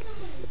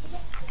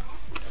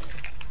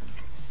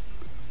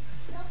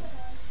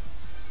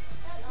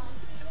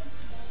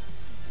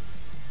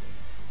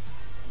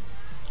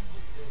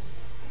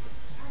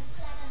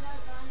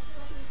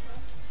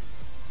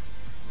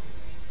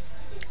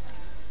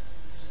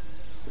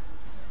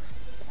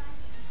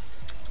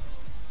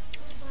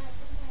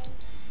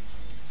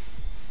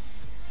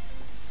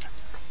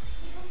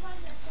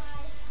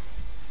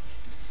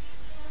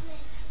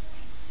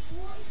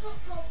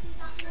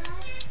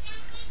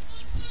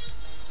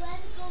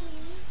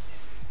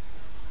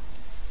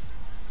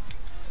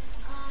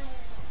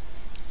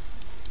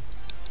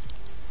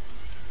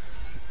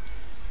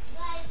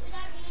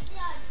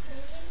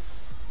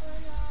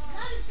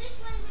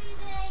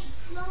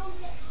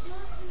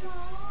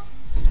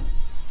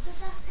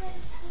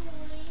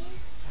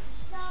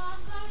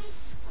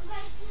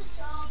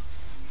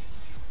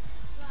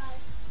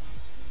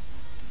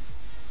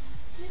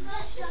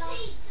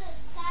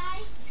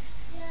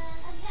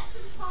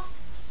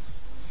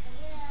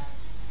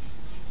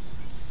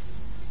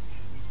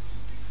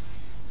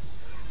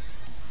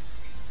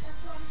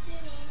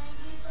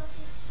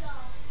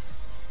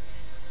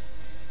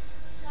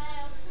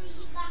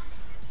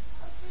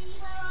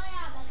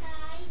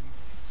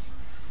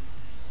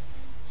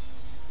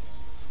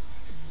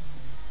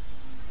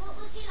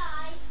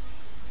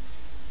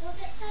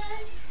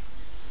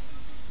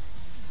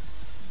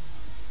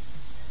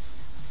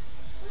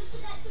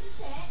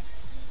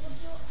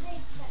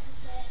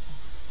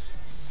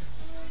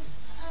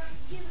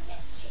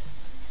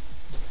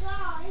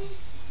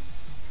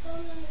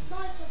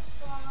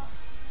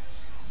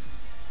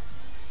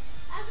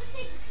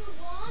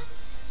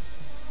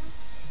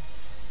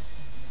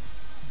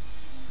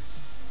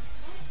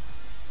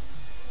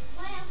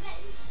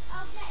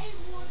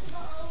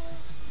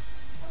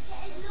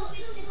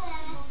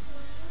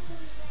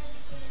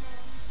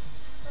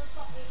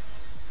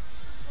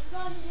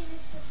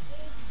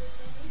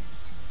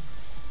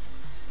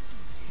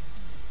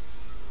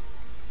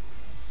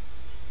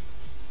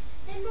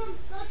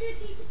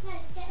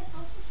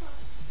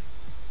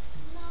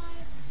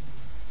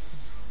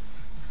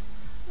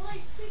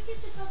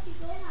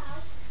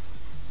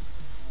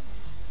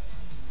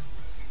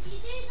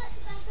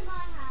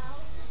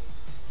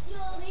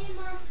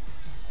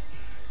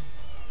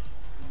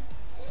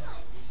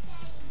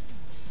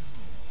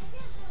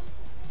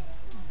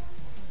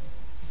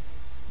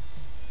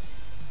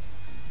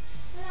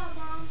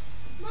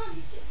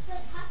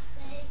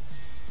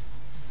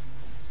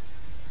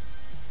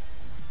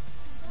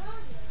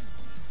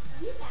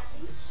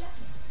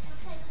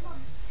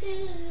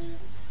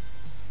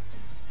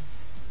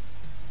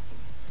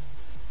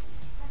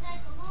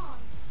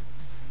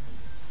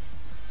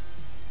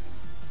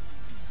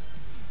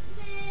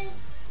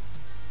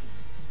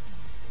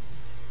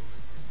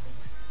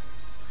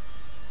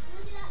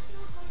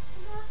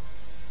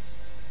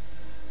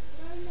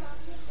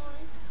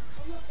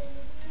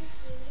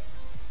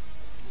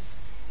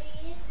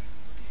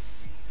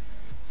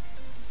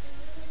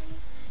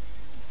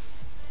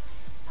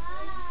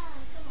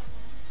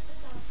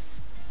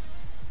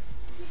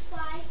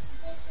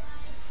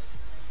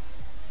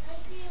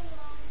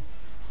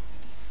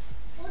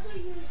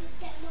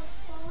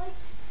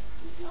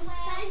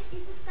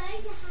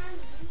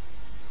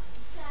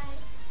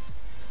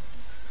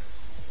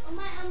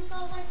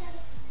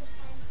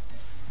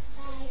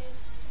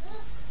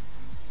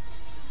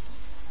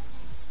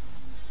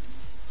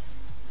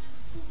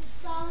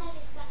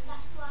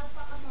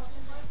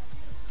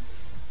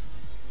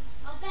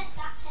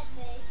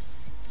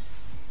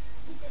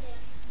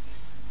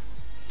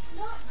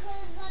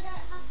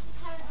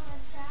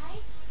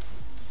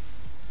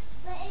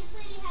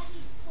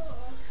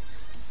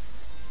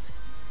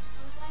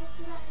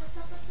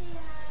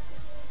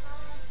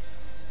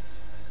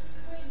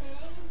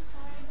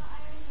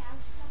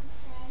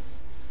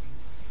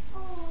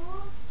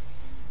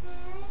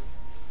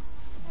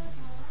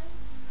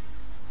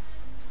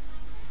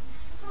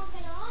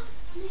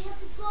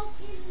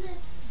 dog in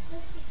the